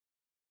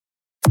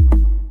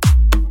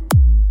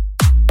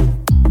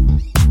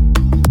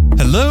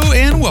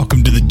and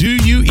welcome to the Do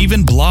You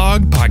Even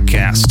Blog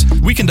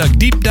podcast. We conduct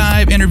deep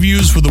dive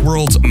interviews with the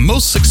world's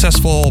most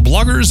successful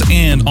bloggers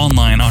and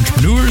online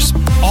entrepreneurs,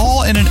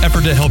 all in an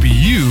effort to help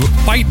you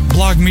fight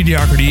blog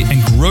mediocrity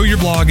and grow your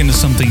blog into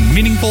something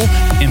meaningful,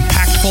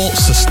 impactful,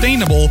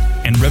 sustainable,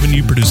 and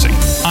revenue producing.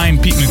 I'm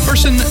Pete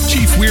McPherson,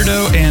 chief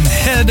weirdo and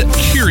head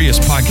curious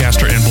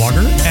podcaster and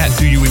blogger at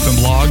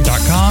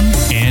doyouevenblog.com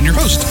and your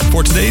host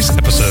for today's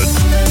episode.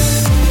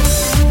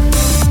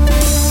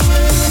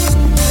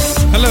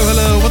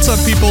 Hello, what's up,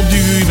 people? Do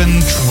You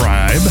Even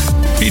Tribe?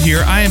 Pete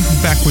here. I am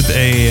back with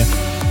a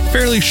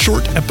fairly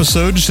short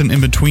episode, just an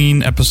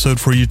in-between episode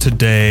for you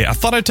today. I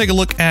thought I'd take a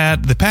look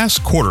at the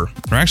past quarter,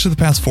 or actually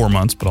the past 4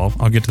 months, but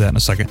I'll get to that in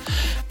a second,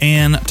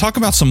 and talk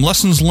about some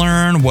lessons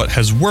learned, what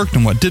has worked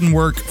and what didn't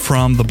work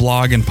from the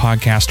blog and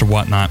podcast or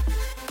whatnot,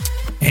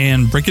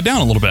 and break it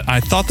down a little bit. I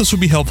thought this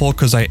would be helpful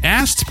because I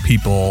asked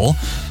people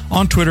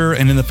on Twitter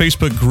and in the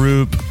Facebook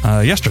group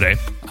yesterday.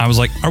 I was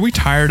like, are we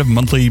tired of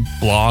monthly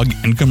blog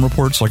income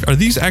reports? Like, are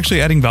these actually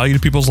adding value to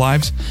people's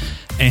lives?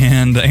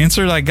 And the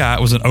answer that I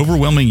got was an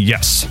overwhelming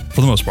yes,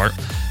 for the most part,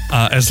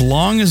 as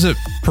long as it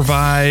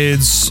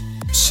provides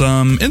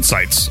some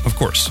insights, of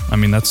course. I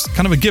mean, that's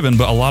kind of a given,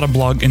 but a lot of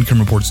blog income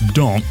reports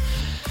don't.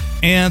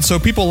 And so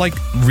people like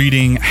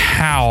reading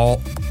how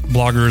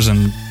bloggers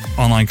and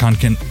online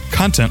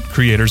content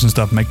creators and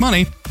stuff make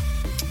money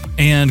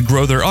and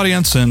grow their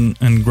audience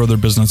and grow their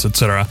business,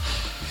 etc.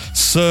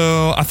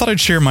 So I thought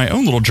I'd share my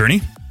own little journey,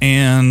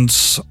 and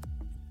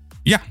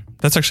yeah,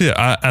 that's actually it.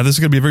 This is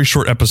going to be a very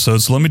short episode,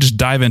 so let me just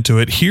dive into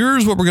it.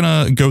 Here's what we're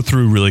going to go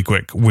through really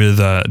quick with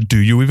Do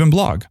You Even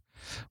Blog?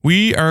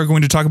 We are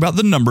going to talk about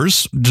the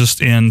numbers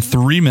just in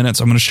 3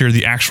 minutes. I'm going to share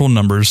the actual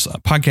numbers,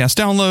 podcast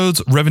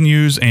downloads,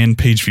 revenues, and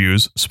page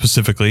views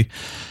specifically.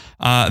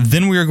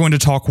 Then we are going to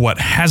talk what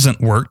hasn't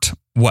worked,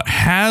 what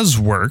has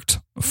worked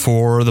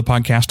for the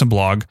podcast and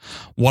blog,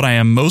 what I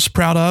am most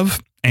proud of,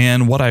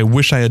 and what I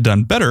wish I had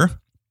done better,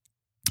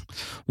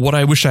 what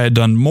I wish I had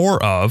done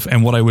more of,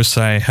 and what I wish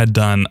I had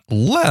done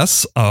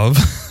less of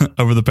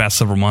over the past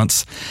several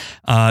months.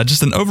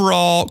 Just an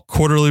overall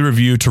quarterly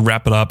review to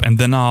wrap it up, and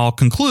then I'll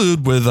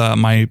conclude with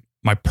my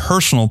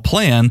personal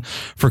plan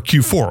for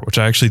Q4, which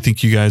I actually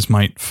think you guys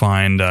might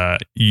find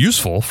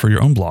useful for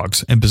your own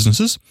blogs and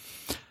businesses.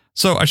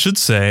 So I should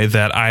say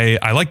that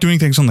I like doing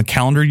things on the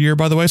calendar year,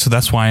 by the way, so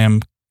that's why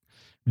I'm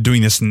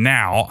doing this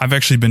now. I've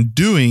actually been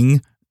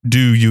doing Do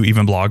You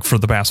Even Blog for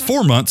the past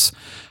 4 months,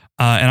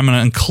 and I'm going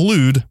to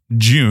include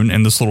June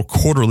in this little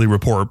quarterly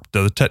report,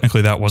 though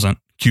technically that wasn't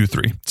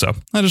Q3. So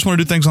I just want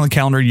to do things on the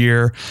calendar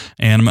year,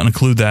 and I'm going to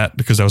include that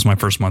because that was my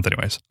first month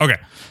anyways. Okay,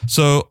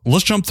 so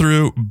let's jump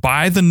through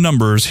by the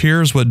numbers.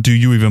 Here's what Do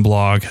You Even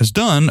Blog has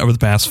done over the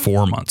past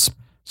 4 months.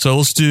 So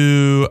let's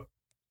do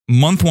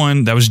month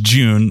one, that was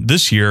June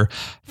this year,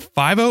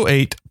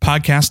 508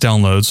 podcast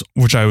downloads,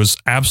 which I was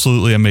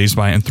absolutely amazed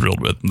by and thrilled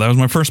with. That was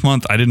my first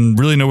month. I didn't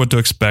really know what to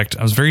expect.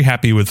 I was very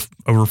happy with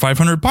over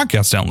 500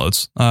 podcast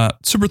downloads.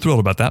 Super thrilled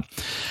about that.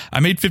 I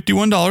made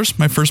 $51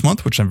 my first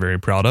month, which I'm very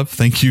proud of.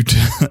 Thank you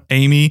to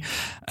Amy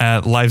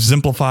at Life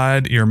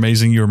Simplified. You're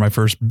amazing. You were my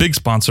first big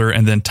sponsor.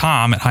 And then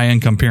Tom at High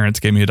Income Parents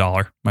gave me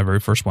 $1, my very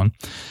first one.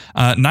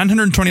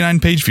 929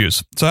 page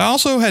views. So I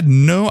also had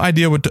no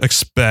idea what to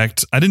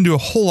expect. I didn't do a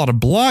whole lot of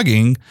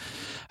blogging.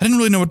 I didn't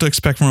really know what to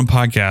expect from a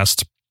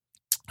podcast.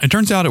 It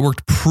turns out it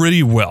worked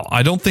pretty well.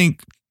 I don't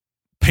think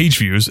page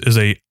views is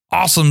a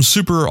awesome,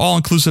 super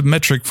all-inclusive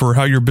metric for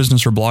how your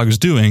business or blog is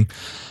doing.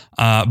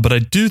 But I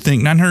do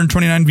think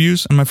 929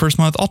 views in my first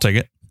month, I'll take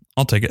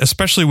it.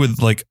 Especially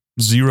with like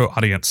zero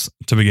audience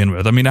to begin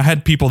with. I mean, I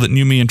had people that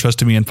knew me and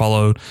trusted me and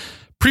followed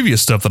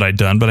previous stuff that I'd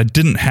done, but I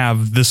didn't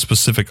have this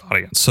specific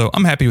audience. So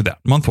I'm happy with that.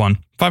 Month one,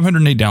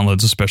 508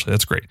 downloads, especially.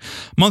 That's great.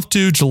 Month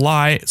two,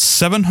 July,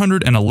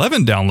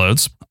 711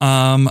 downloads.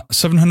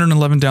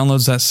 711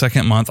 downloads that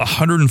second month,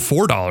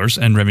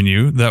 $104 in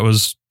revenue. That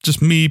was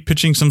just me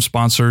pitching some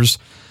sponsors.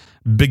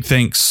 Big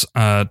thanks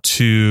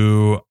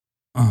to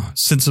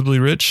Sensibly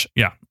Rich.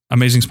 Yeah,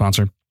 amazing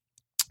sponsor.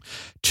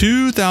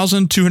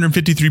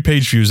 2,253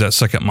 page views that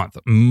second month.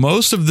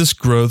 Most of this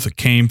growth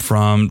came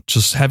from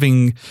just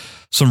having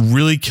some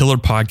really killer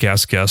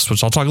podcast guests,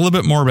 which I'll talk a little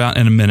bit more about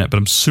in a minute, but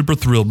I'm super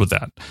thrilled with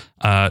that.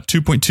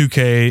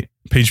 2.2K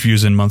page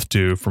views in month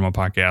two from a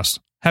podcast.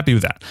 Happy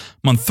with that.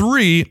 Month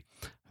three,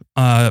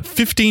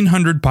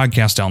 1,500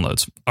 podcast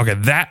downloads. Okay,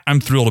 that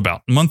I'm thrilled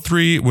about. Month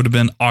three would have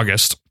been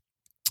August.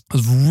 I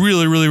was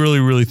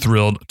really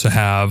thrilled to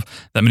have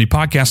that many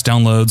podcast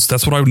downloads.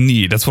 That's what I would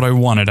need. That's what I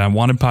wanted. I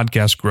wanted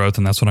podcast growth,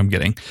 and that's what I'm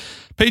getting.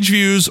 Page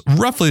views,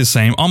 roughly the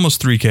same,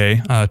 almost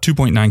 3K,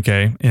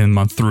 2.9K in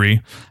month three.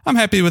 I'm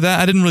happy with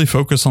that. I didn't really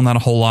focus on that a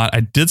whole lot.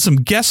 I did some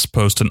guest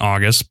posts in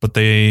August, but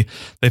they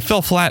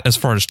fell flat as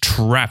far as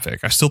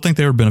traffic. I still think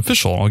they were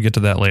beneficial. I'll get to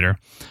that later.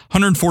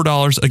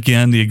 $104,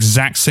 again, the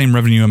exact same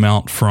revenue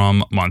amount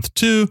from month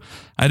two.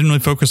 I didn't really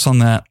focus on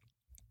that.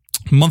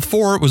 Month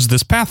four was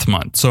this past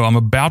month. So I'm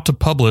about to hit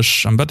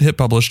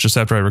publish just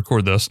after I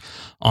record this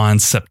on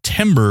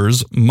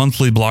September's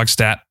monthly blog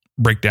stat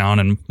breakdown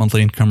and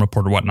monthly income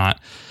report or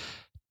whatnot.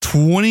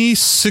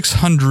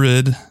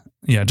 2,600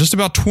 Yeah, just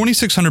about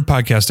 2,600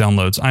 podcast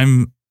downloads.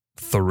 I'm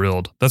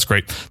thrilled. That's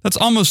great. That's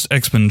almost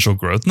exponential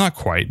growth. Not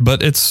quite,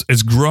 but it's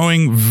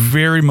growing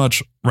very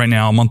much right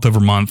now, month over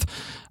month,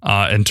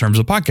 in terms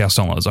of podcast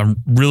downloads. I'm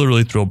really,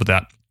 really thrilled with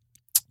that.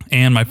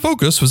 And my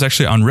focus was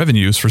actually on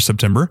revenues for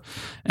September.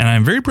 And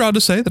I'm very proud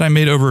to say that I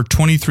made over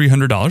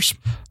 $2,300,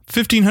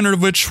 $1,500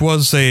 of which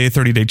was a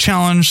 30-day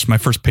challenge, my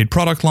first paid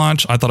product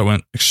launch. I thought it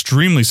went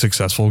extremely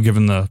successful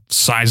given the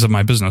size of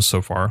my business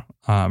so far.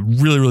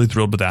 Really, really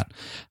thrilled with that.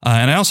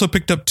 And I also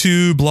picked up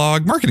 2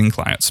 blog marketing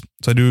clients.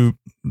 So I do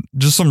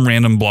just some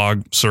random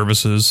blog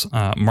services,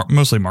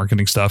 mostly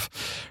marketing stuff.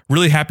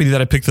 Really happy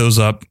that I picked those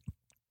up.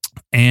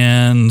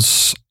 And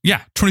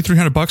yeah,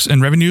 $2,300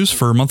 in revenues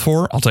for month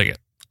 4. I'll take it.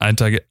 I'll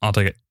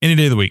take it any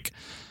day of the week.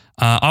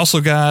 I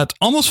also got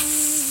almost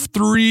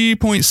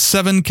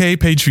 3.7K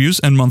page views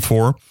in month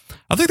 4.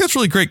 I think that's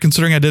really great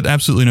considering I did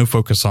absolutely no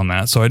focus on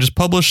that. So I just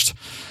published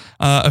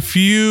a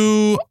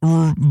few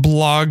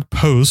blog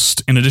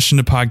posts in addition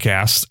to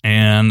podcasts,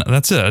 and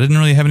that's it. I didn't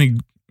really have any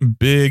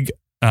big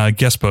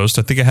guest posts.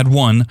 I think I had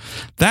one.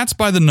 That's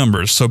by the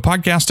numbers. So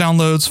podcast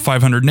downloads,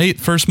 508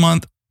 first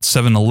month,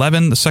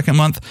 711 the second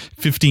month,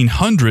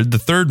 1,500 the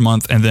third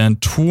month, and then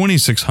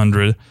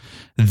 2,600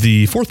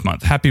 the fourth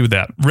month. Happy with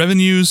that.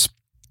 Revenues,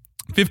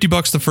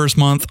 $50 the first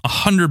month,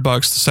 $100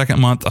 the second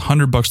month,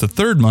 $100 the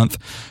third month,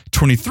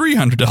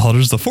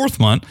 $2,300 the fourth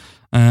month.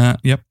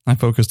 Yep, I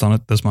focused on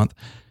it this month.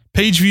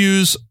 Page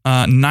views,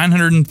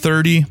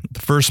 930 the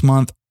first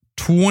month,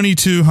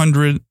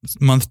 2,200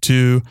 month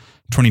 2,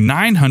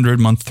 2,900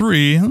 month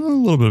 3, a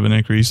little bit of an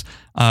increase,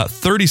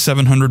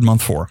 3,700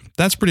 month 4.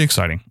 That's pretty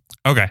exciting.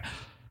 Okay.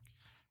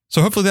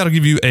 So hopefully that'll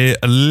give you a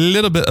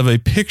little bit of a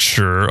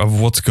picture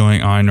of what's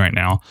going on right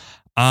now.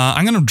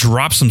 I'm going to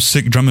drop some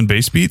sick drum and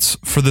bass beats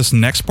for this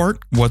next part,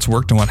 what's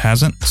worked and what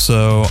hasn't.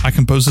 So I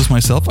composed this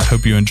myself. I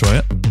hope you enjoy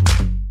it.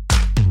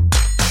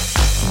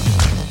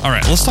 All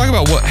right, let's talk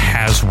about what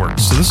has worked.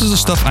 So this is the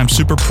stuff I'm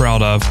super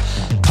proud of.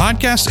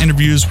 Podcast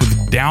interviews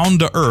with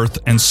down-to-earth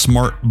and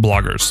smart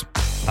bloggers.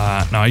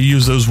 Now, I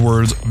use those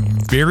words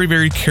very,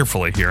 very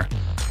carefully here.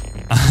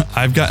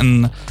 I've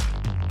gotten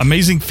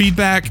amazing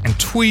feedback and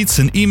tweets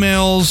and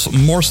emails,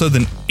 more so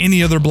than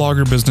any other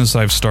blogger business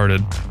I've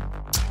started,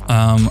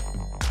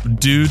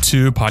 due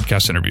to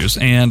podcast interviews.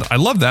 And I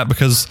love that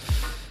because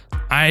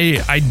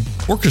I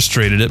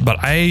orchestrated it, but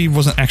I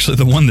wasn't actually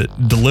the one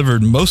that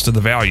delivered most of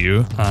the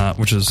value,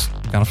 which is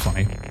kind of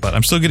funny. But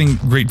I'm still getting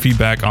great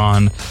feedback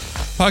on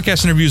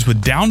podcast interviews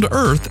with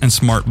down-to-earth and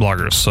smart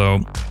bloggers. So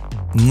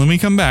let me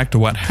come back to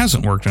what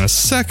hasn't worked in a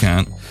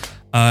second.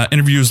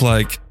 Interviews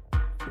like,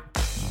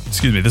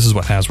 this is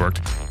what has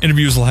worked.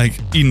 Interviews like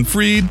Eden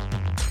Fried.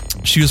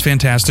 She was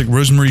fantastic.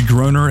 Rosemary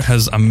Groner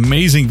has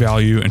amazing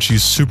value, and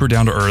she's super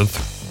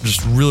down-to-earth.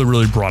 Just really,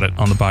 really brought it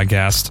on the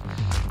podcast.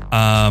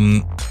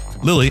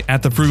 Lily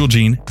at the Frugal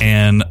Gene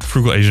and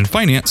Frugal Asian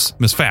Finance,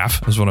 Miss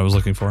Pfaff is what I was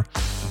looking for.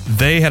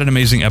 They had an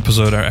amazing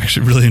episode. I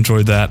actually really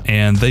enjoyed that,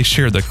 and they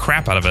shared the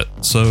crap out of it.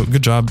 So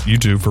good job, you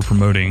two, for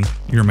promoting.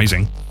 You're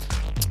amazing.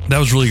 That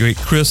was really great.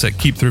 Chris at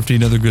Keep Thrifty,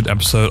 another good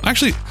episode.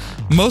 Actually,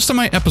 most of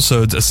my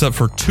episodes, except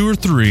for 2 or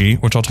 3,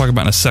 which I'll talk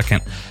about in a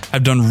second,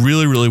 have done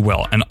really, really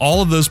well. And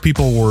all of those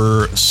people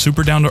were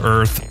super down to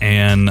earth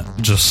and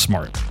just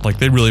smart. Like,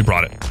 they really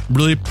brought it.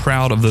 Really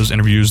proud of those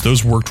interviews.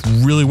 Those worked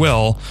really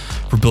well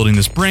for building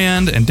this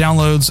brand and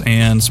downloads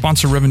and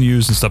sponsor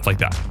revenues and stuff like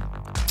that.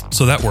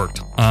 So that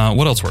worked.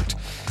 What else worked?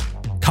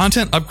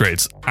 Content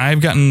upgrades.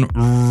 I've gotten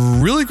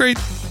really great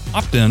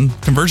opt-in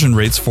conversion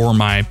rates for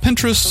my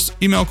Pinterest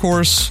email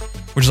course,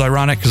 which is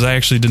ironic because I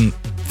actually didn't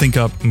think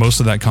up most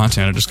of that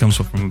content. It just comes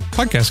from a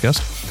podcast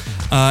guest.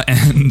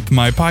 And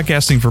my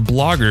podcasting for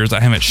bloggers,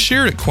 I haven't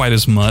shared it quite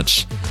as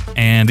much,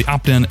 and the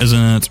opt-in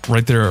isn't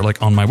right there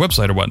like on my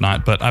website or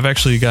whatnot, but I've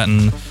actually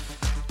gotten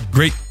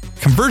great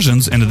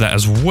conversions into that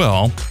as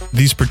well.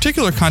 These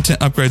particular content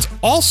upgrades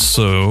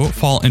also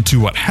fall into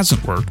what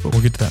hasn't worked, but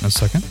we'll get to that in a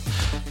second.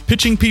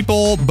 Pitching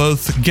people,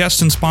 both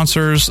guests and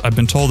sponsors. I've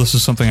been told this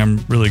is something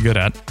I'm really good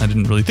at. I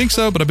didn't really think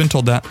so, but I've been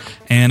told that,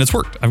 and it's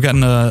worked. I've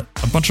gotten a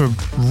bunch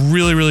of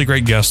really, really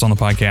great guests on the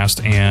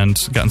podcast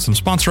and gotten some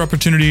sponsor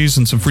opportunities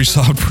and some free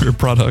software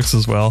products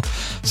as well.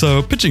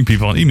 So pitching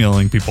people and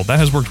emailing people, that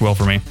has worked well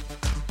for me.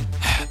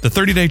 The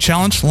 30-day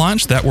challenge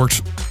launch, that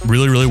worked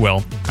really, really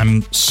well.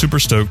 I'm super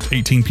stoked.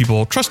 18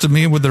 people trusted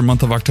me with their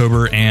month of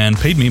October and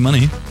paid me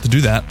money to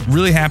do that.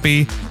 Really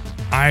happy.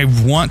 I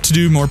want to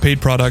do more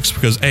paid products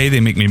because A, they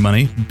make me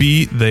money.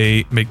 B,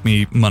 they make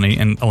me money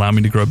and allow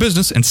me to grow a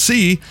business. And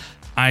C,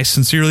 I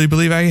sincerely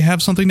believe I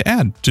have something to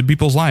add to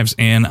people's lives.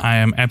 And I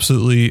am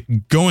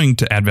absolutely going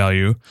to add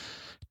value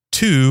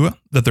to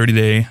the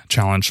 30-day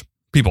challenge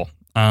people.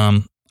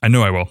 I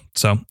know I will.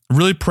 So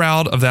really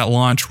proud of that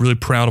launch, really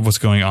proud of what's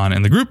going on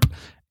in the group.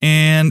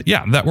 And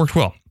yeah, that worked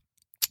well.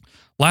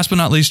 Last but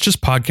not least,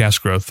 just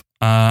podcast growth.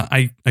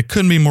 I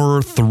couldn't be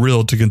more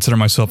thrilled to consider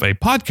myself a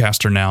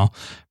podcaster now,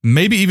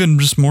 maybe even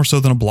just more so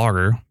than a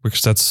blogger,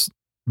 because that's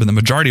been the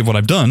majority of what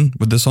I've done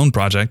with this own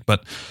project.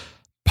 But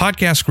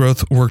podcast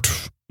growth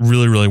worked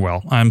really, really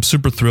well. I'm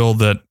super thrilled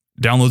that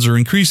Downloads are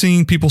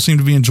increasing. People seem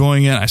to be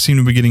enjoying it. I seem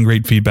to be getting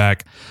great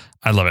feedback.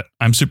 I love it.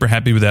 I'm super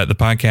happy with that. The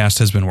podcast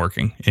has been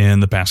working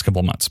in the past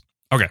couple of months.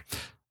 Okay.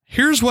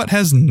 Here's what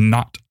has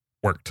not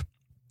worked.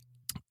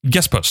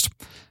 Guest post.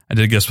 I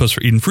did a guest post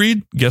for Eden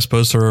Freed, guest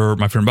post for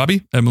my friend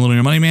Bobby at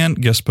Millennial Money Man,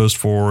 guest post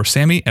for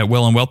Sammy at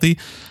Well and Wealthy.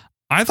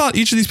 I thought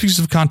each of these pieces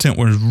of content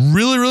went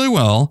really, really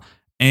well.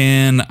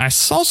 And I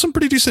saw some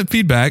pretty decent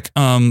feedback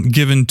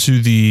given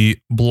to the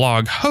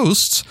blog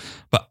hosts,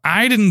 but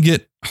I didn't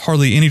get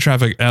hardly any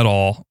traffic at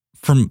all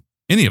from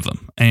any of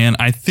them. And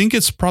I think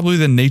it's probably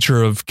the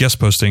nature of guest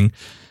posting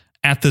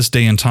at this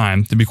day and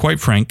time, to be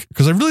quite frank,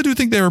 because I really do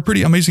think they were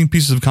pretty amazing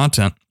pieces of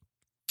content,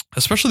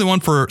 especially the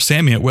one for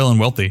Sammy at Well and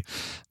Wealthy.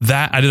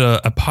 That I did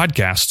a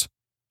podcast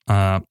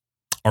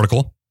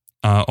article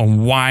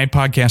on why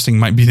podcasting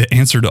might be the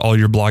answer to all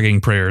your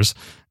blogging prayers.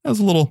 That was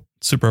a little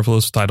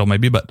superfluous title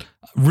maybe, but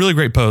really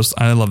great post.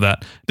 I love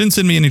that. Didn't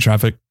send me any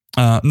traffic,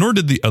 nor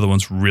did the other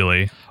ones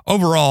really.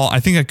 Overall, I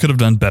think I could have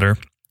done better.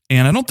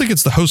 And I don't think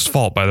it's the host's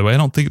fault, by the way. I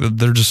don't think that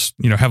they're just,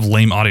 have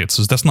lame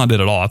audiences. That's not it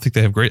at all. I think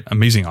they have great,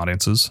 amazing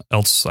audiences.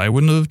 Else I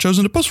wouldn't have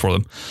chosen to post for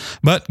them.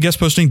 But guest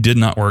posting did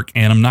not work,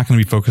 and I'm not going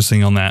to be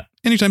focusing on that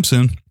anytime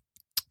soon.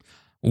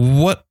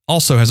 What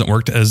also hasn't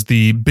worked as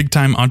the Big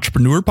Time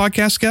Entrepreneur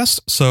podcast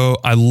guest. So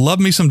I love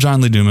me some John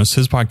Lee Dumas.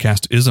 His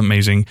podcast is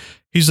amazing.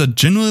 He's a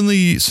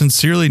genuinely,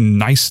 sincerely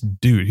nice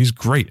dude. He's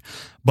great.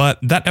 But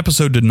that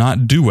episode did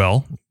not do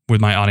well with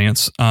my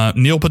audience.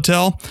 Neil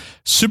Patel,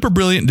 super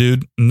brilliant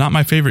dude. Not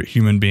my favorite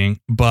human being,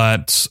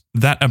 but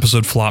that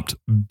episode flopped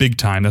big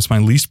time. That's my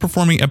least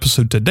performing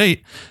episode to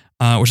date,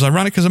 which is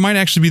ironic because it might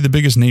actually be the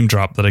biggest name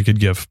drop that I could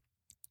give.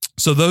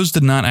 So those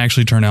did not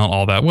actually turn out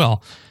all that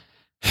well.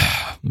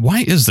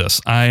 Why is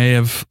this?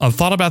 I've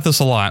thought about this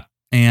a lot.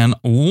 And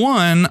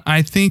one,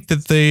 I think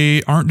that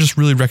they aren't just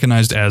really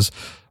recognized as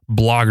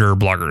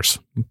bloggers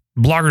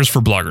for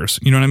bloggers.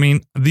 You know what I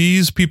mean?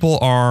 These people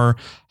are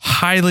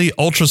highly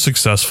ultra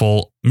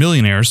successful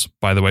millionaires,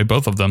 by the way,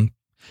 both of them.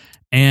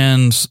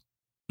 And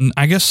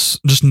I guess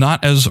just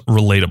not as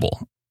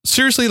relatable.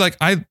 Seriously, like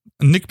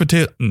Neil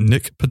Patel,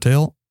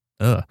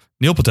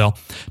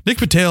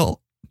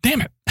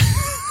 damn it.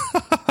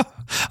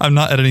 I'm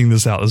not editing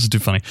this out. This is too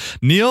funny.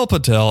 Neil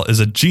Patel is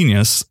a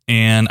genius,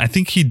 and I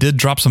think he did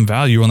drop some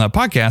value on that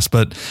podcast,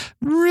 but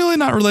really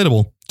not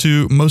relatable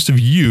to most of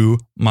you,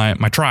 my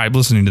tribe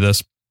listening to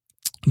this.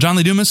 John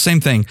Lee Dumas,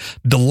 same thing.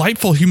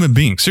 Delightful human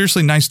being.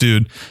 Seriously nice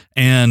dude.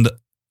 And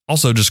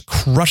also just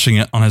crushing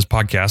it on his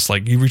podcast.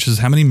 Like he reaches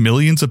how many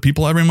millions of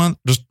people every month?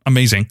 Just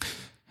amazing.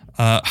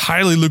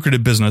 Highly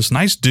lucrative business.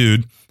 Nice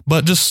dude,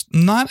 but just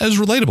not as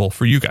relatable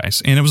for you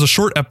guys. And it was a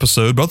short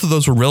episode. Both of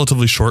those were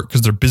relatively short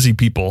because they're busy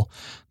people.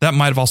 That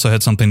might have also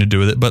had something to do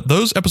with it. But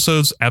those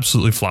episodes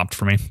absolutely flopped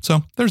for me.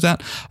 So there's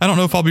that. I don't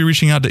know if I'll be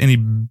reaching out to any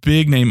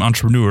big name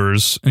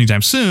entrepreneurs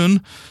anytime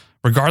soon.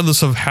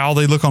 Regardless of how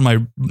they look on my,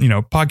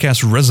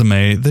 podcast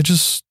resume, they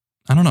just,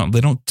 I don't know. They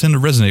don't tend to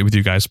resonate with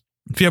you guys.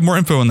 If you have more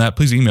info on that,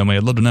 please email me.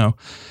 I'd love to know.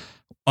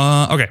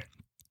 Okay.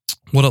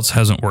 What else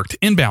hasn't worked?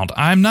 Inbound.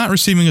 I'm not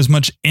receiving as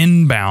much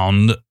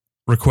inbound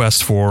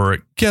requests for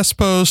guest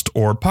post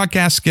or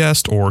podcast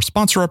guest or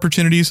sponsor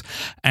opportunities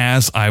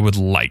as I would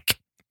like.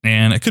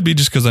 And it could be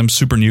just because I'm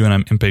super new and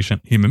I'm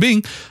impatient human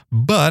being,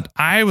 but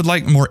I would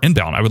like more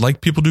inbound. I would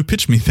like people to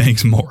pitch me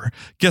things more.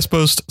 Guest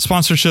post,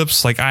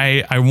 sponsorships. Like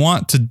I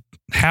want to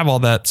have all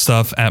that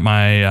stuff at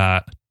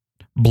my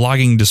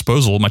blogging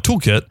disposal, my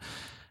toolkit,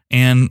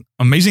 and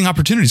amazing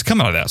opportunities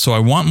come out of that. So I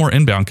want more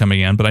inbound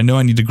coming in, but I know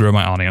I need to grow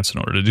my audience in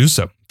order to do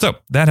so. So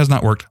that has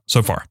not worked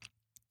so far.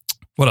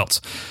 What else?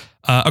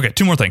 Okay,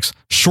 two more things.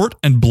 Short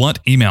and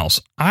blunt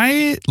emails.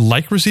 I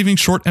like receiving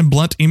short and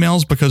blunt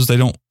emails because they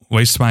don't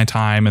waste my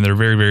time and they're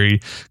very, very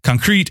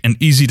concrete and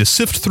easy to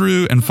sift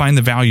through and find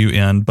the value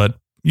in, but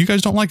you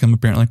guys don't like them,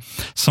 apparently.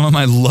 Some of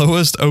my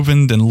lowest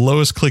opened and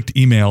lowest clicked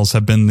emails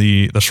have been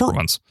the short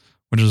ones,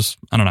 which is,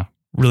 I don't know,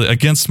 really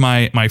against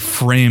my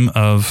frame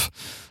of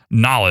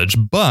knowledge,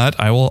 but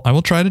I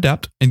will try to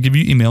adapt and give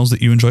you emails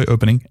that you enjoy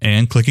opening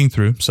and clicking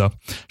through. So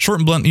short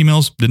and blunt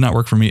emails did not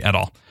work for me at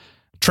all.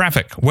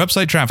 Traffic,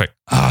 website traffic.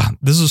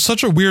 This is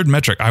such a weird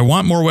metric. I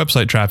want more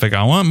website traffic.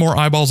 I want more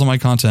eyeballs on my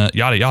content,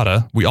 yada,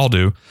 yada. We all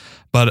do,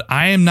 but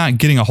I am not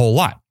getting a whole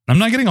lot. I'm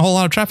not getting a whole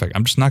lot of traffic.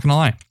 I'm just not going to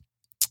lie.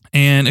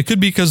 And it could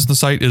be because the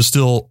site is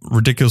still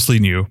ridiculously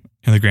new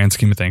in the grand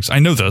scheme of things. I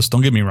know this,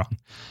 don't get me wrong.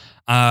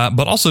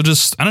 But also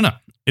just, I don't know,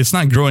 it's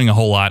not growing a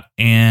whole lot.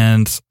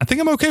 And I think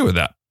I'm okay with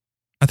that.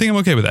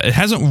 It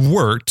hasn't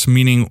worked,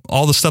 meaning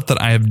all the stuff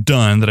that I have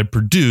done, that I've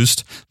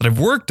produced, that I've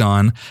worked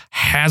on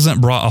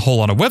hasn't brought a whole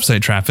lot of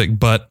website traffic,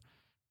 but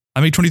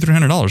I made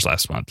 $2,300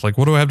 last month. Like,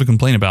 what do I have to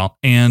complain about?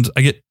 And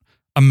I get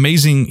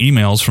amazing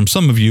emails from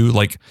some of you,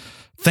 like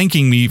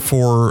thanking me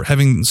for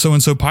having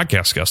so-and-so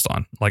podcast guest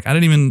on. Like, I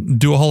didn't even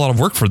do a whole lot of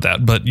work for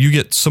that, but you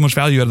get so much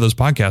value out of those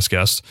podcast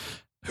guests.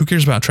 Who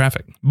cares about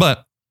traffic?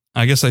 But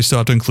I guess I still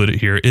have to include it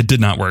here. It did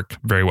not work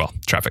very well,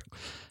 traffic.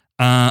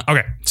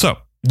 Okay, so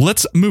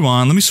let's move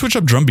on. Let me switch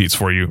up drum beats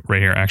for you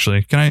right here,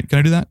 actually. Can I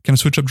do that? Can I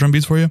switch up drum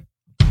beats for you?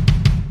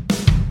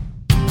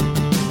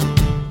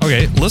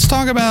 Okay, let's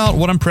talk about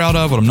what I'm proud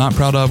of, what I'm not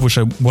proud of,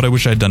 what I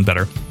wish I had done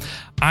better.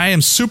 I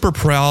am super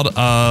proud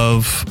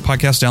of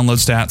podcast download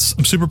stats.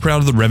 I'm super proud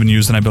of the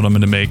revenues that I built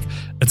them to make,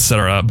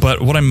 etc.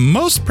 But what I'm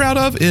most proud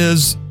of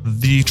is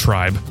the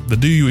tribe, the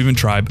Do You Even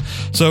tribe.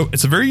 So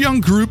it's a very young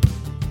group.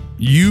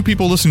 You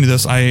people listening to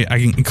this, I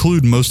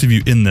include most of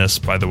you in this,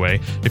 by the way.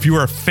 If you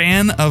are a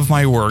fan of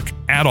my work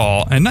at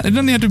all, and it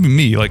doesn't have to be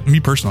me, like me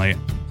personally,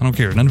 I don't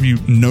care. None of you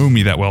know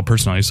me that well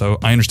personally, so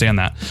I understand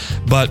that.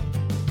 But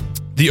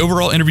the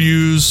overall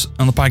interviews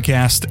on the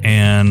podcast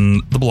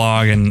and the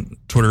blog and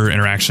Twitter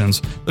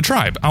interactions, the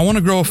tribe, I want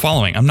to grow a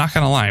following. I'm not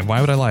going to lie. Why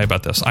would I lie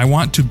about this? I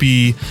want to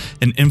be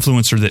an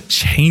influencer that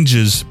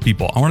changes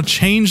people. I want to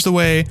change the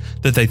way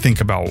that they think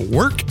about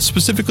work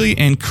specifically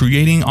and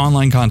creating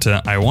online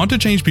content. I want to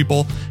change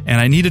people, and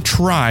I need a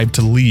tribe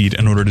to lead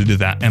in order to do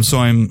that. And so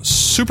I'm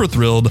super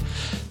thrilled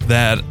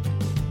that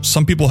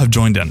some people have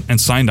joined in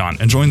and signed on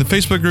and joined the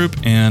Facebook group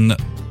and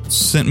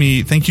sent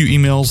me thank you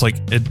emails.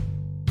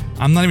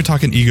 I'm not even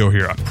talking ego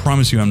here. I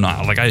promise you I'm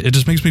not. It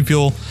just makes me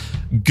feel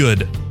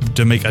good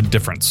to make a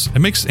difference. It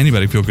makes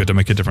anybody feel good to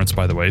make a difference,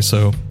 by the way.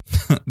 So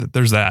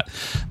there's that.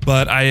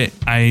 But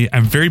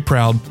I'm very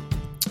proud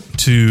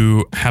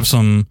to have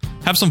some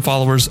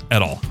followers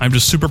at all. I'm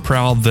just super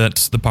proud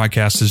that the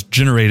podcast has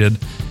generated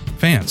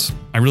fans.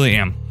 I really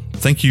am.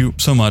 Thank you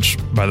so much,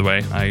 by the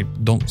way. I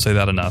don't say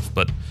that enough,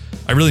 but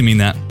I really mean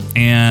that.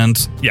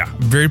 And yeah,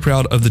 very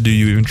proud of the Do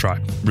You Even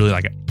tribe. Really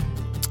like it.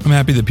 I'm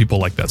happy that people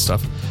like that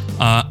stuff.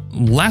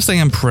 Last thing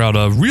I'm proud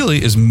of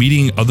really is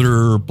meeting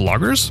other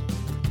bloggers.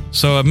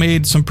 So I've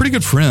made some pretty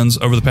good friends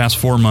over the past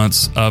 4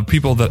 months of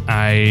people that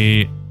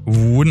I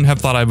wouldn't have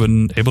thought I would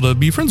be able to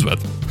be friends with,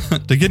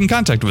 to get in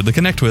contact with, to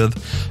connect with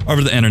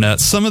over the internet.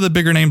 Some of the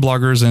bigger name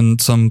bloggers and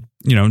some,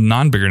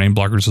 non-bigger name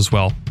bloggers as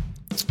well.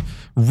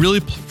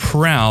 Really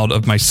proud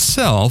of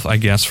myself, I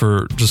guess,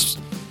 for just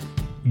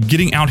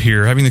getting out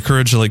here, having the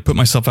courage to put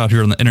myself out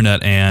here on the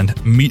internet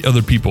and meet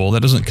other people.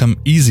 That doesn't come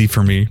easy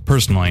for me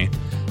personally,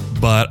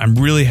 but I'm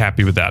really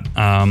happy with that.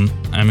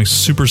 I'm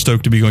super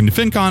stoked to be going to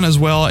FinCon as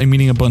well and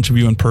meeting a bunch of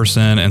you in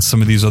person and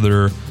some of these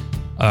other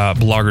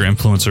blogger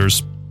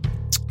influencers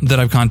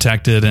that I've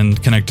contacted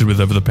and connected with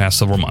over the past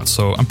several months.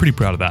 So I'm pretty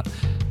proud of that.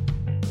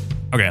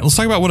 Okay, let's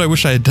talk about what I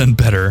wish I had done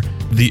better.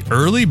 The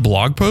early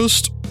blog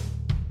post,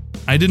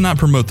 I did not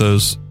promote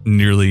those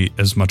nearly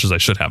as much as I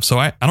should have. So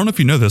I don't know if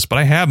you know this, but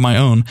I have my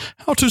own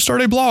how to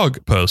start a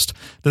blog post.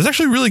 That's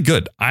actually really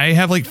good. I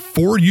have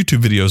 4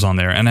 YouTube videos on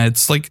there and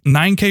it's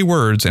 9K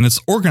words and it's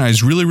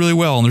organized really, really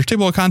well. And there's a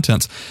table of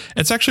contents.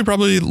 It's actually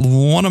probably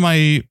one of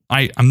my,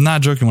 I'm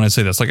not joking when I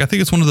say this. I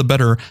think it's one of the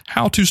better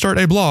how to start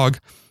a blog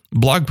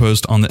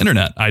post on the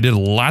internet. I did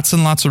lots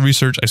and lots of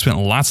research. I spent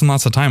lots and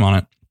lots of time on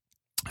it.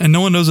 And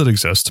no one knows it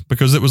exists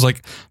because it was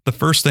the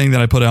first thing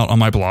that I put out on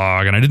my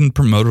blog and I didn't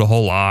promote it a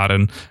whole lot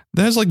and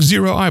there's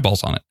 0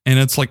 eyeballs on it and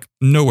it's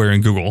nowhere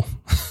in Google.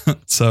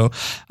 So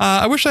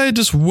I wish I had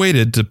just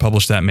waited to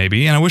publish that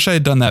maybe. And I wish I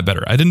had done that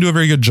better. I didn't do a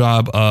very good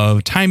job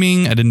of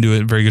timing. I didn't do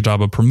a very good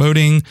job of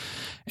promoting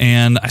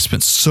and I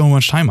spent so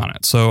much time on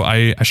it. So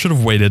I should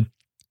have waited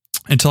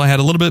until I had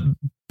a little bit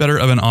better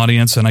of an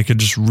audience and I could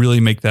just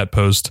really make that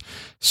post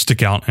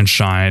stick out and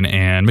shine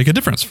and make a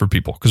difference for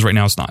people because right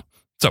now it's not.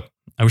 So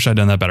I wish I'd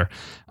done that better.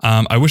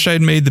 I wish I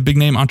had made the big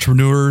name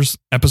entrepreneurs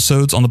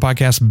episodes on the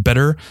podcast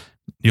better.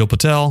 Neil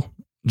Patel,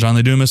 John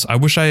Lee Dumas. I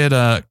wish I had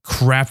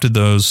crafted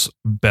those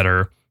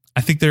better.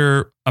 I think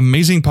they're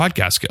amazing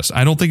podcast guests.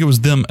 I don't think it was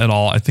them at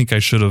all. I think I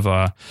should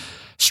have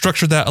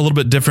structured that a little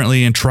bit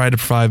differently and tried to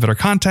provide better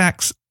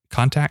context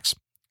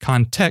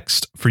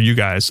for you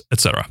guys,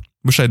 etc.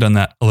 Wish I had done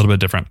that a little bit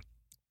different.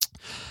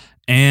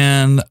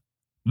 And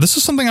this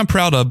is something I'm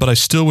proud of, but I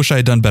still wish I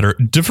had done better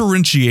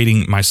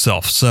differentiating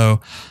myself.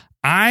 So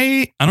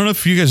I don't know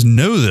if you guys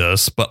know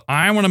this, but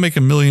I want to make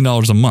 $1 million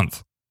a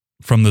month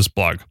from this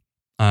blog.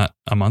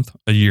 A month,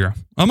 a year,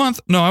 a month.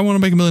 No, I want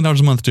to make $1 million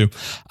a month too.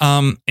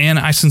 And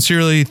I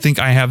sincerely think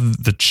I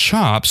have the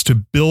chops to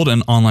build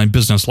an online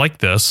business like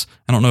this.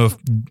 I don't know if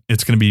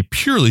it's going to be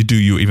purely Do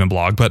You Even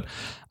blog, but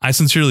I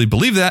sincerely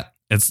believe that.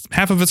 It's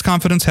half of it's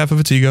confidence, half of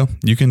it's ego.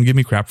 You can give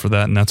me crap for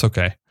that and that's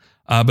okay.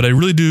 But I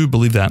really do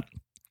believe that.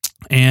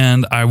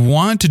 And I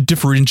want to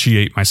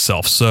differentiate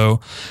myself.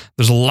 So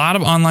there's a lot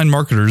of online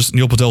marketers.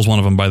 Neil Patel is one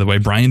of them, by the way.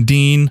 Brian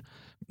Dean,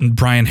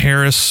 Brian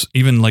Harris,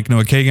 even Noah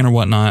Kagan or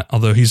whatnot,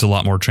 although he's a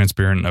lot more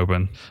transparent and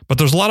open. But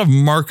there's a lot of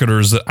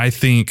marketers that I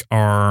think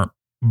are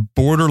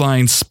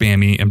borderline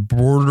spammy and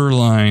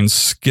borderline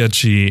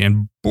sketchy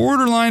and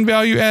borderline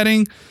value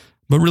adding,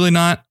 but really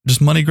not,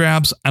 just money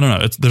grabs. I don't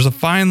know. There's a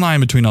fine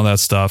line between all that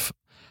stuff.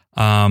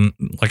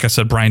 Like I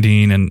said, Brian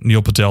Dean and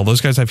Neil Patel, those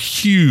guys have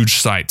huge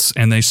sites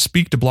and they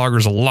speak to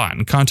bloggers a lot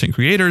and content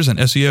creators and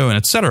SEO and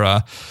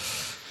etc.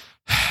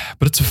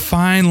 But it's a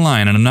fine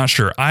line and I'm not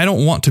sure. I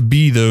don't want to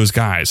be those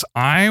guys.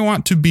 I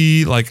want to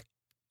be like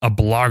a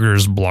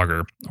blogger's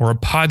blogger or a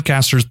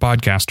podcaster's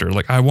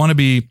podcaster. I want to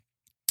be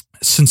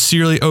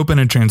sincerely open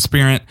and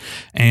transparent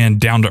and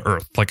down to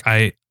earth.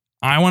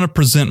 I want to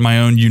present my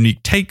own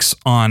unique takes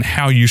on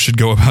how you should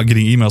go about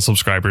getting email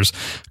subscribers,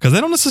 because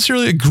I don't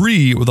necessarily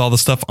agree with all the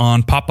stuff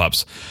on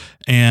pop-ups.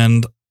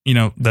 And,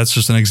 that's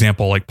just an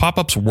example. Like,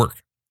 pop-ups work.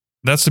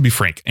 That's to be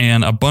frank.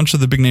 And a bunch of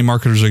the big name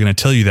marketers are going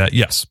to tell you that,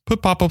 yes,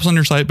 put pop-ups on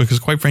your site because,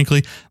 quite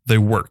frankly, they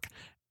work.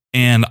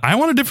 And I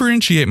want to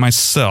differentiate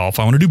myself.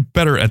 I want to do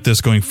better at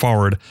this going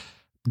forward.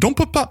 Don't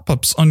put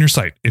pop-ups on your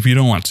site if you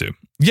don't want to.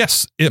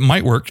 Yes, it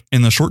might work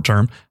in the short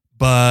term,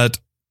 but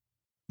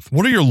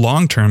what are your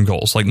long-term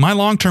goals? Like, my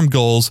long-term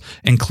goals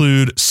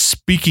include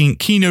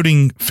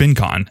keynoting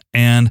FinCon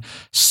and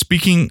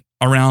speaking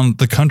around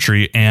the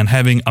country and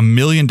having 1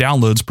 million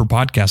downloads per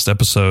podcast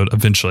episode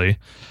eventually,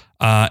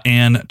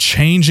 and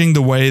changing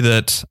the way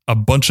that a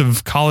bunch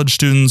of college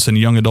students and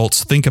young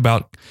adults think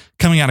about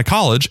coming out of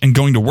college and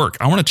going to work.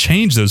 I want to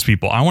change those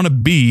people. I want to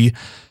be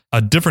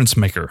a difference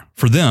maker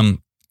for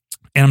them.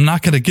 And I'm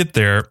not going to get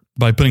there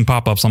by putting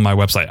pop-ups on my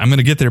website. I'm going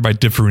to get there by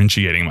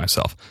differentiating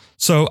myself.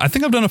 So I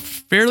think I've done a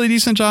fairly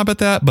decent job at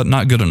that, but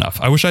not good enough.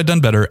 I wish I'd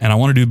done better, and I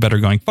want to do better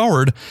going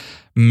forward,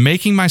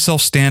 making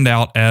myself stand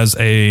out as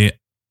a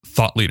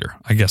thought leader.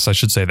 I guess I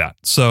should say that.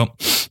 So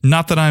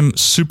not that I'm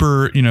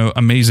super,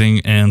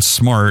 amazing and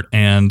smart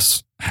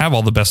and have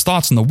all the best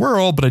thoughts in the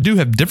world, but I do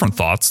have different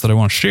thoughts that I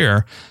want to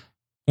share.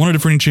 I want to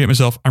differentiate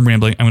myself. I'm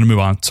rambling. I'm going to move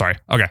on. Sorry.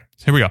 Okay,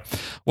 here we go.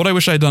 What I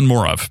wish I had done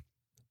more of.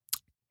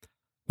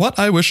 What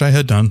I wish I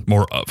had done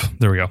more of.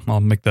 There we go. I'll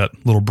make that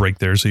little break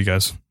there so you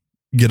guys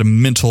get a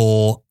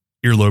mental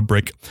earlobe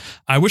break.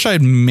 I wish I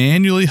had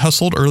manually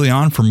hustled early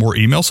on for more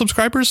email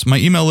subscribers. My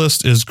email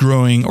list is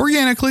growing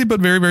organically, but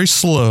very, very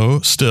slow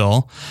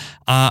still.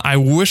 I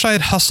wish I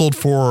had hustled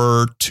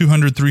for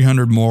 200,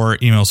 300 more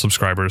email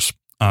subscribers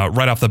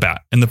right off the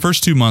bat. In the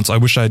first 2 months, I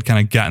wish I had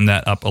kind of gotten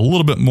that up a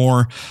little bit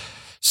more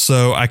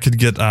so I could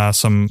get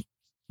some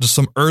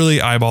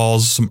early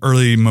eyeballs, some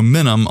early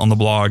momentum on the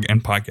blog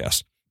and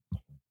podcast.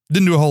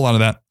 Didn't do a whole lot of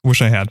that.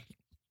 Wish I had.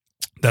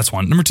 That's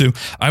one. Number two,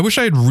 I wish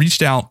I had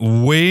reached out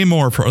way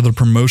more for other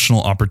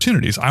promotional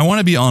opportunities. I want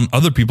to be on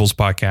other people's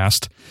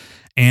podcast,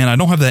 and I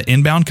don't have that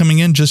inbound coming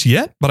in just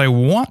yet, but I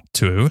want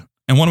to.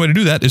 And one way to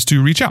do that is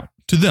to reach out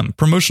to them.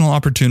 Promotional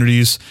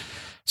opportunities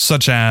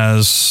such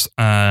as,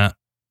 I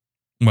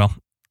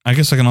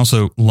guess I can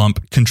also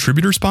lump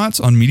contributor spots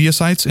on media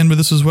sites in with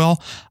this as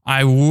well.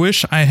 I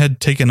wish I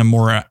had taken a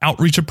more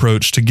outreach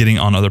approach to getting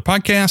on other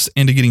podcasts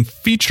and to getting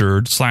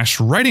featured /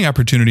 writing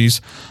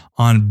opportunities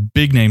on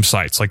big name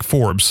sites like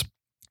Forbes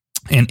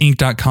and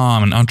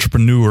Inc.com and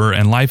Entrepreneur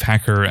and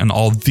Lifehacker and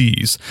all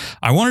these.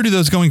 I want to do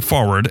those going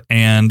forward,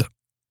 and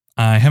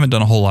I haven't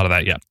done a whole lot of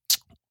that yet.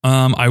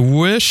 I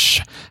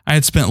wish I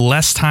had spent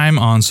less time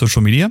on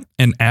social media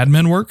and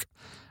admin work.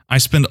 I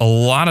spend a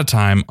lot of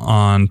time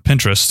on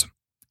Pinterest,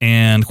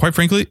 and quite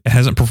frankly, it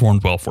hasn't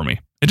performed well for me.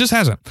 It just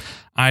hasn't.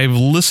 I've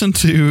listened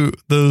to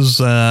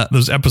those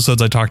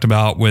episodes I talked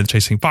about with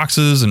Chasing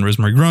Foxes and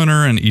Rosemary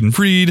Groner and Eden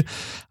Freed.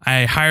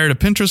 I hired a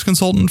Pinterest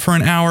consultant for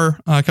an hour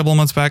a couple of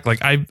months back.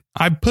 Like, I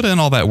put in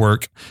all that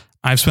work.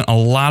 I've spent a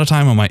lot of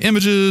time on my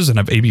images, and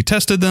I've A/B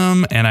tested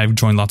them, and I've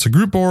joined lots of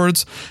group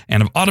boards,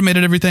 and I've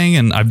automated everything,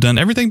 and I've done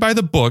everything by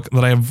the book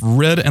that I have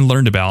read and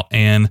learned about,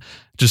 and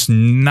just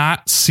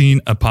not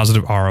seen a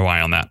positive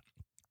ROI on that.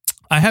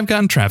 I have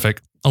gotten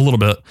traffic a little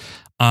bit.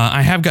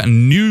 I have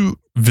gotten new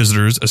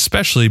visitors,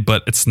 especially,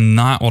 but it's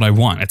not what I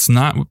want. It's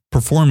not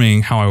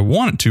performing how I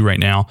want it to right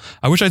now.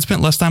 I wish I'd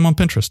spent less time on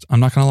Pinterest.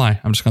 I'm not going to lie.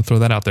 I'm just going to throw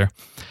that out there.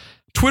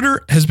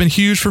 Twitter has been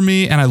huge for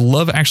me, and I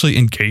love actually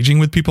engaging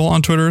with people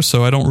on Twitter,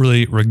 so I don't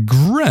really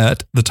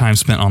regret the time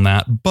spent on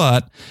that,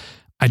 but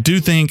I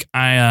do think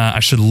I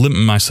should limit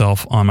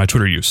myself on my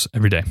Twitter use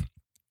every day.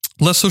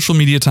 Less social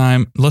media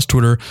time, less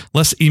Twitter,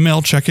 less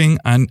email checking.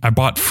 I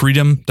bought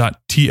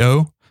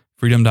freedom.to.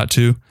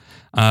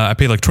 I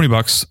paid like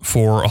 $20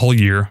 for a whole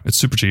year. It's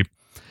super cheap.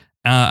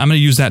 I'm going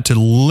to use that to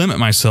limit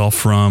myself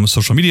from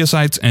social media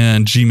sites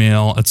and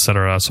Gmail,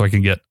 etc., so I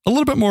can get a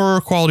little bit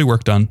more quality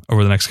work done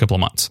over the next couple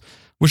of months.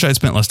 Wish I had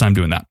spent less time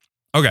doing that.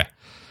 Okay,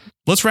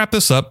 let's wrap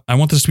this up. I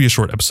want this to be a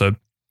short episode.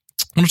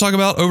 I want to talk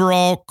about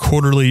overall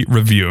quarterly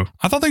review.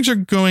 I thought things are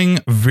going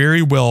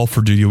very well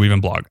for Do You Even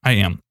Blog. I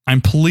am.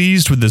 I'm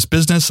pleased with this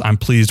business. I'm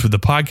pleased with the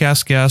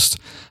podcast guest.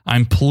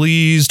 I'm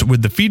pleased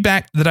with the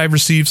feedback that I've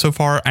received so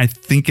far. I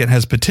think it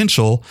has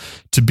potential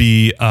to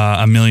be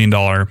 $1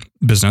 million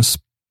business.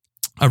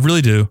 I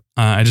really do.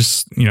 I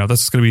just,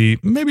 that's going to be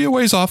maybe a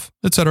ways off,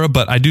 etc.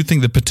 But I do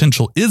think the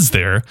potential is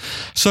there.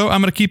 So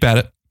I'm going to keep at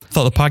it. I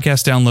thought the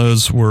podcast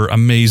downloads were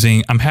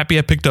amazing. I'm happy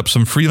I picked up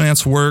some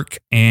freelance work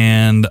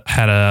and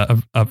had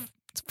a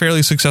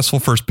fairly successful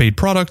first paid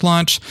product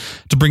launch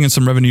to bring in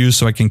some revenues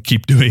so I can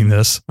keep doing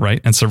this,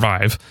 right, and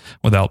survive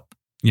without,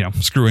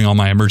 screwing all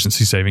my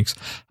emergency savings.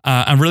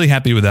 I'm really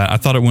happy with that. I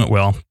thought it went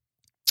well.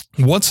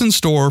 What's in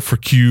store for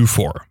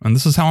Q4? And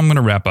this is how I'm going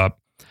to wrap up.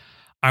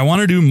 I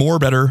want to do more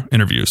better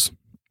interviews.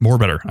 More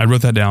better. I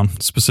wrote that down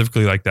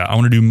specifically like that. I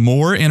want to do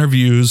more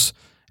interviews,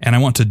 and I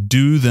want to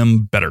do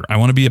them better. I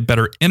want to be a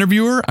better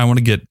interviewer. I want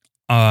to get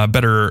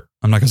better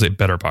I'm not going to say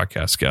better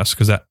podcast guests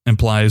because that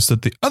implies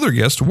that the other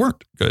guests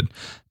weren't good.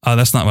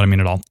 That's not what I mean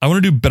at all. I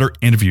want to do better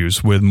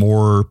interviews with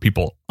more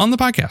people on the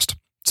podcast.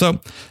 So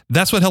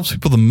that's what helps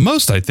people the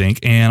most, I think.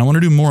 And I want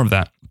to do more of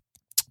that.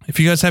 If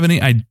you guys have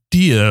any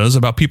ideas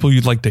about people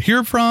you'd like to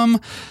hear from,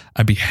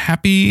 I'd be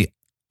happy,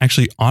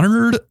 actually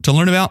honored to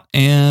learn about.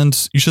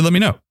 And you should let me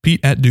know.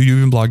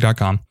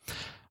 Pete@doyouevenblog.com.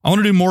 I want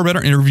to do more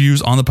better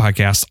interviews on the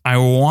podcast. I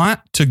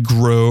want to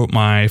grow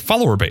my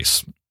follower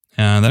base.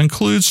 That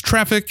includes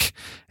traffic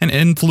and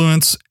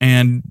influence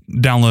and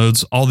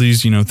downloads, all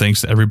these,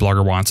 things that every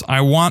blogger wants.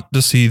 I want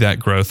to see that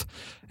growth.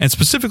 And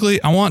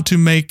specifically, I want to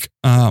make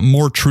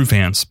more true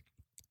fans.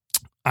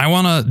 I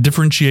want to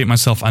differentiate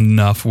myself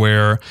enough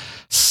where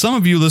some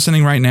of you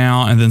listening right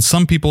now, and then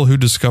some people who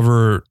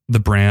discover the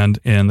brand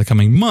in the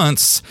coming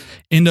months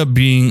end up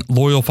being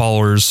loyal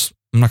followers.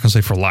 I'm not going to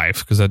say for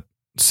life because that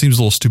seems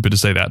a little stupid to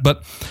say that,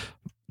 but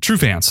true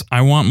fans.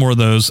 I want more of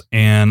those,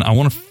 and I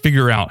want to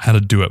figure out how to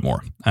do it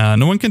more.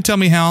 No one can tell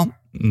me how.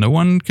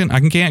 I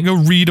can't go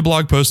read a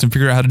blog post and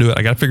figure out how to do it.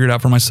 I got to figure it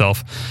out for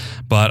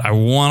myself, but I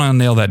want to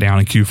nail that down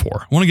in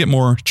Q4. I want to get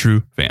more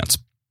true fans.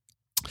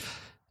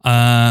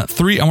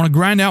 3, I want to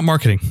grind out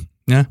marketing.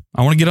 Yeah.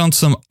 I want to get on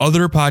some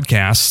other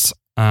podcasts.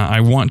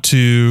 I want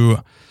to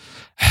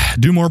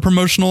do more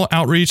promotional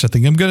outreach. I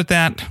think I'm good at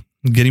that.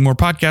 Getting more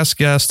podcast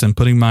guests and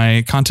putting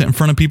my content in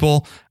front of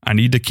people. I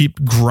need to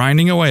keep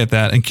grinding away at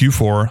that in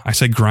Q4. I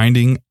say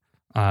grinding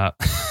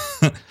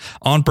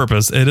on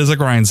purpose. It is a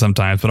grind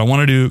sometimes, but I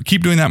want to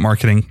keep doing that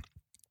marketing.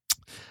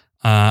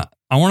 I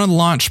want to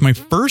launch my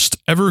first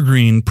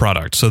evergreen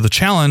product. So the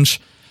challenge,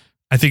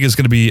 I think, is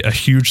going to be a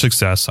huge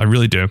success. I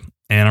really do.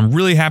 And I'm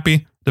really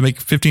happy to make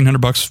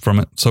 $1,500 from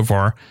it so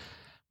far.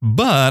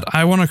 But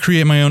I want to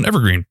create my own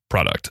evergreen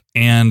product.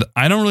 And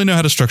I don't really know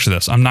how to structure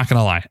this. I'm not going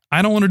to lie.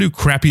 I don't want to do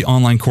crappy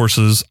online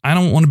courses. I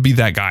don't want to be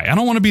that guy. I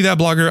don't want to be that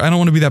blogger. I don't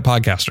want to be that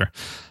podcaster.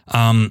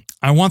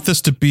 I want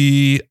this to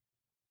be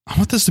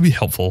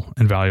helpful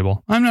and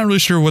valuable. I'm not really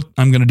sure what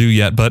I'm going to do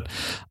yet, but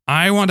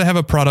I want to have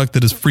a product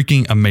that is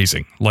freaking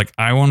amazing. Like,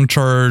 I want to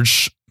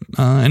charge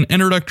an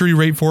introductory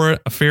rate for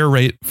it, a fair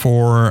rate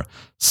for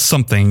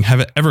something, have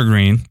it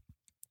evergreen.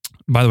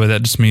 By the way,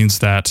 that just means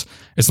that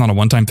it's not a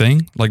one-time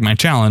thing. Like my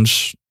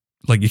challenge,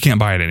 like you can't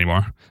buy it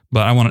anymore.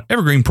 But I want an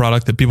evergreen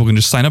product that people can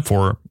just sign up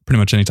for pretty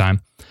much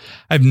anytime.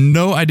 I have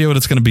no idea what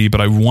it's going to be,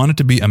 but I want it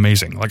to be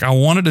amazing. Like, I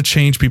want it to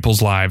change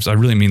people's lives. I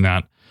really mean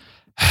that.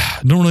 I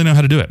don't really know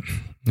how to do it.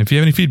 If you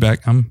have any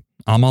feedback, I'm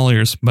all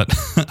ears. But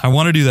I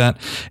want to do that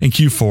in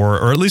Q4,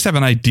 or at least have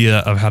an idea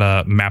of how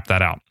to map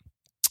that out.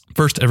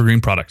 First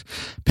evergreen product.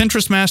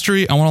 Pinterest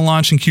Mastery, I want to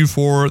launch in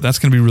Q4. That's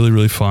going to be really,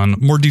 really fun.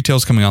 More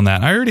details coming on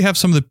that. I already have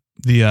some of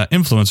the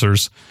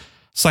influencers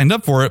signed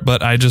up for it,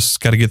 but I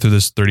just got to get through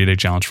this 30-day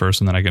challenge first,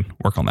 and then I can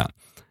work on that.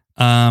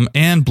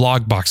 And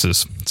blog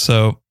boxes.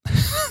 So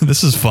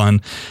this is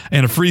fun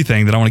and a free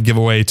thing that I want to give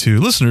away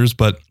to listeners,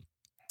 but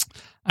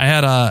I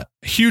had a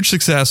huge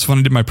success when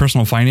I did my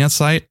personal finance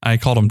site. I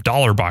called them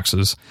dollar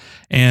boxes,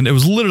 and it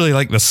was literally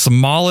like the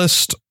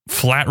smallest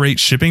flat rate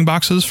shipping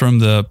boxes from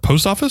the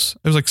post office.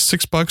 It was like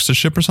 $6 to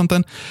ship or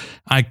something.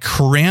 I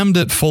crammed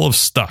it full of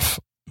stuff.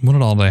 What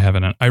did I have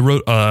in it? I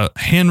wrote a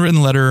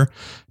handwritten letter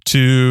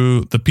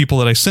to the people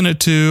that I sent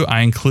it to.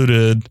 I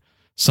included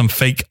some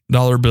fake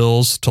dollar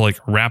bills to like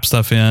wrap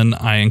stuff in.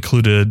 I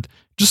included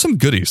just some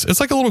goodies. It's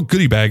like a little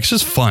goodie bag. It's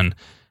just fun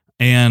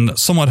and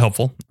somewhat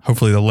helpful.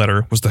 Hopefully the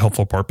letter was the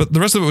helpful part, but the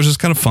rest of it was just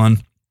kind of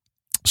fun.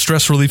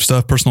 Stress relief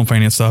stuff, personal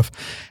finance stuff.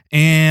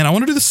 And I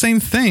want to do the same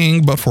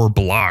thing, but for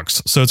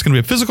blogs. So it's going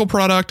to be a physical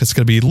product. It's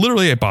going to be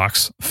literally a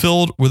box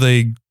filled with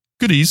a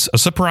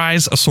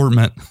surprise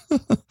assortment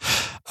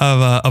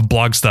of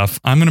blog stuff.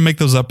 I'm going to make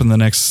those up in the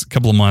next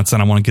couple of months,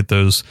 and I want to get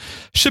those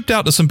shipped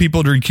out to some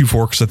people during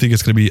Q4 because I think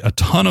it's going to be a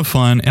ton of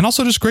fun and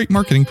also just great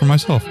marketing for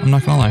myself. I'm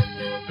not going to lie.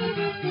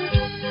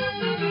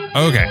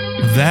 Okay,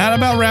 that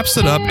about wraps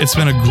it up. It's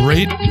been a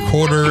great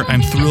quarter.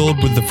 I'm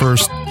thrilled with the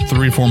first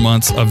 3-4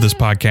 months of this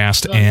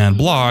podcast and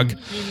blog.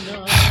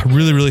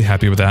 Really, really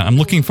happy with that. I'm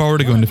looking forward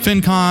to going to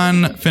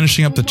FinCon,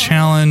 finishing up the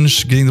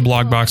challenge, getting the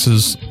blog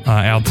boxes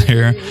out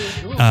there,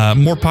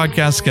 more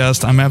podcast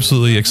guests. I'm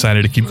absolutely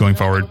excited to keep going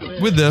forward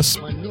with this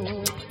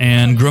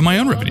and grow my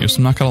own revenues.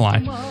 I'm not going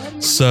to lie.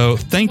 So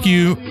thank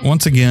you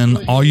once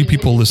again, all you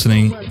people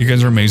listening. You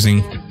guys are amazing.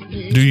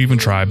 Do You Even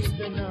Tribe?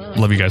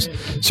 Love you guys.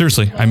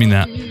 Seriously, I mean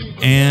that.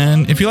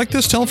 And if you like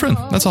this, tell a friend.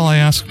 That's all I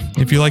ask.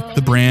 If you like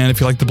the brand,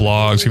 if you like the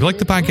blogs, if you like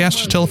the podcast,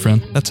 just tell a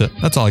friend. That's it.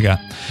 That's all I got.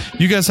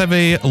 You guys have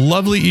a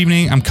lovely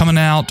evening. I'm coming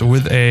out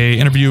with a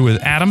interview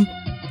with Adam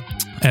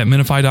at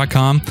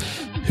Minify.com,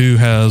 who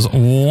has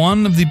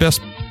one of the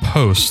best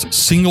post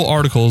single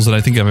articles that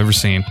I think I've ever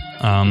seen.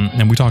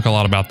 And we talk a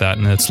lot about that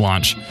in its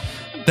launch.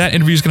 That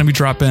interview is going to be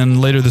dropping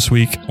later this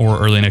week or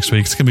early next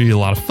week. It's going to be a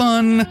lot of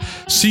fun.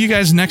 See you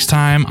guys next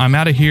time. I'm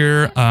out of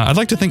here. I'd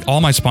like to thank all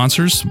my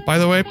sponsors, by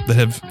the way, that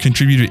have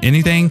contributed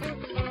anything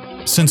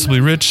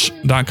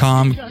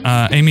SensiblyRich.com,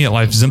 Amy at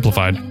Life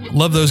Simplified.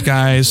 Love those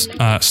guys.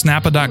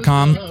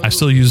 Snappa.com. I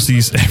still use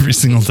these every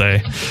single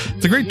day.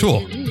 It's a great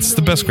tool. It's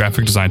the best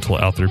graphic design tool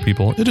out there,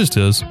 people. It just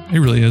is. It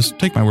really is.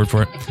 Take my word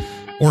for it.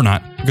 Or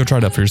not. Go try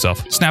it out for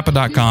yourself.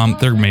 Snappa.com.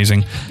 They're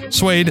amazing.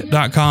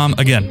 Suede.com.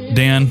 Again,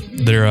 Dan,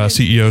 their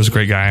CEO, is a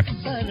great guy.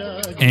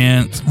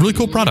 And really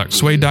cool product.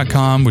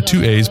 Suede.com with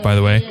 2 A's, by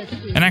the way.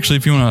 And actually,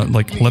 if you want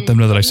to let them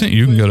know that I sent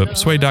you can go to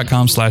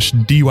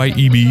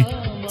suede.com/DYEB.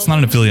 It's not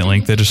an affiliate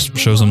link. That just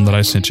shows them that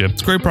I sent you.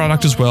 It's a great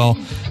product as well.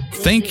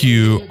 Thank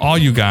you, all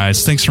you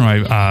guys. Thanks for my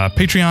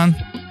Patreon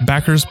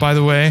backers, by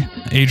the way.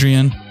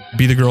 Adrian,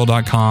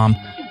 BeTheGirl.com,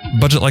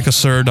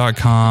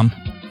 BudgetLikeASir.com.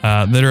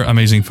 They're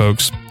amazing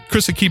folks.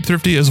 Chris at Keep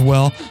Thrifty as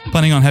well.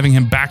 Planning on having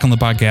him back on the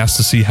podcast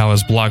to see how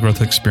his blog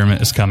growth experiment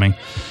is coming.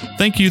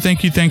 Thank you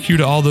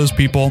to all those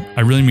people.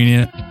 I really mean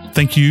it.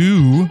 Thank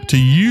you to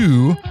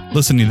you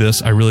listening to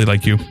this. I really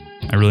like you.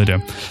 I really do.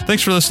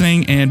 Thanks for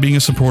listening and being a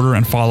supporter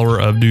and follower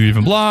of Do You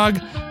Even Blog?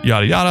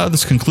 Yada, yada.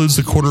 This concludes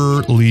the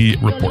quarterly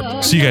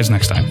report. See you guys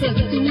next time.